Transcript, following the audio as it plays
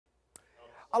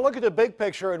I'll look at the big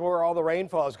picture and where all the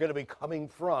rainfall is going to be coming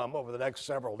from over the next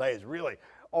several days, really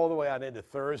all the way on into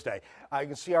Thursday. You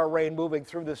can see our rain moving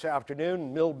through this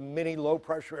afternoon, mini low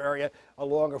pressure area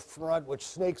along a front which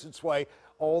snakes its way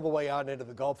all the way on into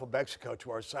the Gulf of Mexico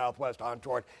to our southwest on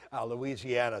toward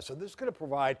Louisiana. So this is going to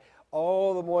provide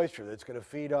all the moisture that's going to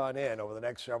feed on in over the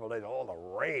next several days, all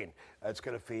the rain that's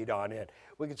going to feed on in.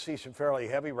 We can see some fairly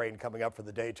heavy rain coming up for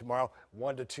the day tomorrow,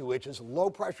 1 to 2 inches. Low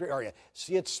pressure area,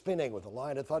 see it spinning with a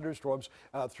line of thunderstorms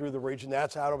through the region.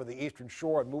 That's out over the eastern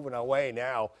shore and moving away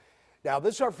now. Now,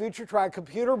 this is our future track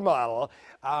computer model,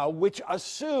 which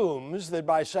assumes that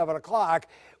by 7 o'clock,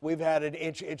 we've had an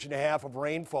inch and a half of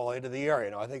rainfall into the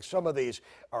area. Now, I think some of these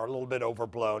are a little bit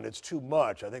overblown. It's too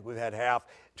much. I think we've had half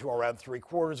to around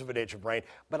 3/4 of an inch of rain,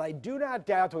 but I do not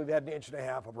doubt that we've had an inch and a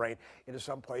half of rain into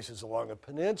some places along the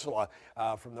peninsula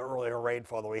from the earlier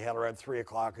rainfall that we had around 3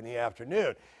 o'clock in the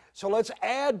afternoon. So let's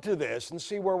add to this and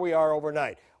see where we are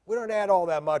overnight. We don't add all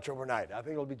that much overnight. I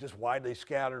think it'll be just widely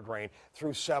scattered rain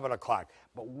through 7 o'clock.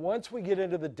 But once we get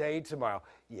into the day tomorrow,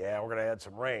 yeah, we're going to add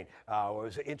some rain. It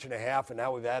was an inch and a half, and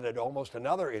now we've added almost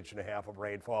another inch and a half of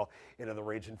rainfall into the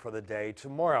region for the day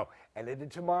tomorrow. And into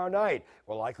tomorrow night,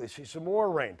 we'll likely see some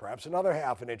more rain, perhaps another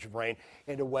half an inch of rain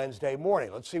into Wednesday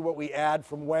morning. Let's see what we add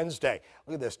from Wednesday.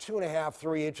 Look at this, 2.5,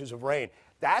 3 inches of rain.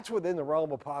 That's within the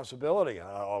realm of possibility on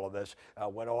all of this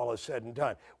when all is said and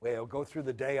done. We'll go through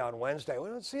the day on Wednesday. We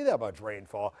don't see that much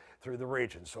rainfall through the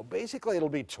region. So basically it'll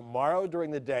be tomorrow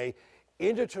during the day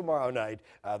into tomorrow night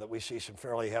that we see some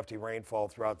fairly hefty rainfall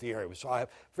throughout the area. We saw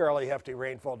fairly hefty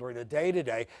rainfall during the day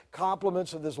today,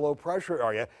 complements of this low pressure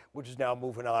area, which is now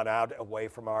moving on out away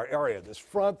from our area. This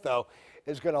front, though,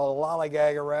 is going to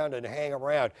lollygag around and hang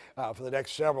around for the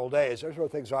next several days. There's where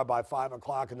things are by 5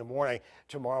 o'clock in the morning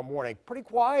tomorrow morning. Pretty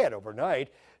quiet overnight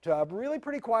to really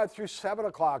pretty quiet through 7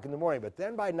 o'clock in the morning. But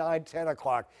then by 9, 10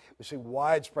 o'clock, we see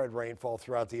widespread rainfall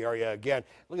throughout the area again.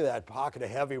 Look at that pocket of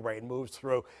heavy rain moves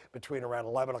through between around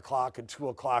 11 o'clock and 2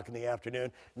 o'clock in the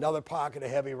afternoon. Another pocket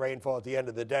of heavy rainfall at the end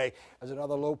of the day as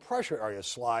another low pressure area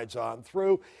slides on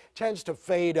through. Tends to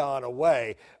fade on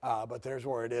away, but there's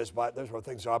where it is. There's where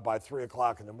things are by 3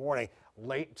 o'clock in the morning,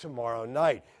 late tomorrow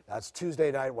night. That's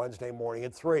Tuesday night, Wednesday morning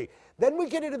at 3. Then we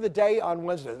get into the day on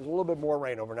Wednesday. There's a little bit more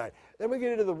rain overnight. Then we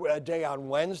get into the day on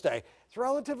Wednesday. It's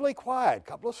relatively quiet. A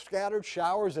couple of scattered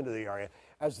showers into the area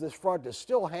as this front is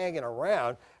still hanging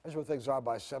around. That's where things are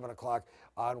by 7 o'clock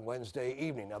on Wednesday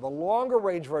evening. Now, the longer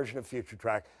range version of Future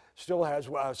Track still has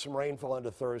some rainfall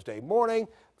into Thursday morning,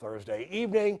 Thursday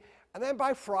evening, and then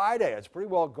by Friday, it's pretty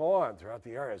well gone throughout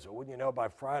the area. So wouldn't you know, by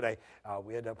Friday,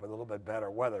 we end up with a little bit better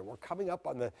weather. We're coming up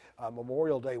on the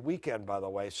Memorial Day weekend, by the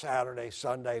way, Saturday,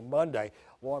 Sunday, Monday,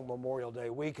 long Memorial Day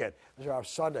weekend. This is our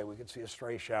Sunday. We can see a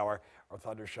stray shower or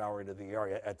thunder shower into the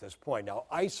area at this point. Now,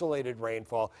 isolated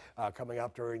rainfall coming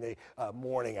up during the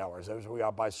morning hours. Those we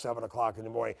are by 7 o'clock in the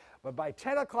morning. But by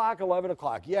 10 o'clock, 11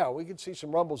 o'clock, yeah, we can see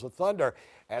some rumbles of thunder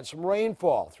and some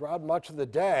rainfall throughout much of the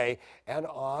day and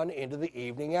on into the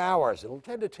evening hours. It'll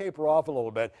tend to taper off a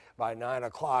little bit by 9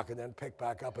 o'clock and then pick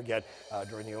back up again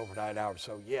during the overnight hours.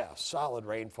 So, yeah, solid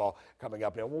rainfall coming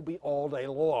up. It won't be all day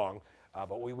long,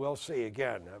 but we will see,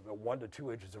 again, 1 to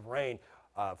 2 inches of rain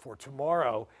for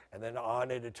tomorrow and then on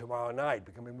into tomorrow night,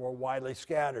 becoming more widely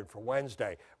scattered for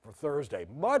Wednesday, for Thursday.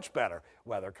 Much better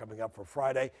weather coming up for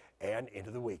Friday and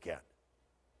into the weekend.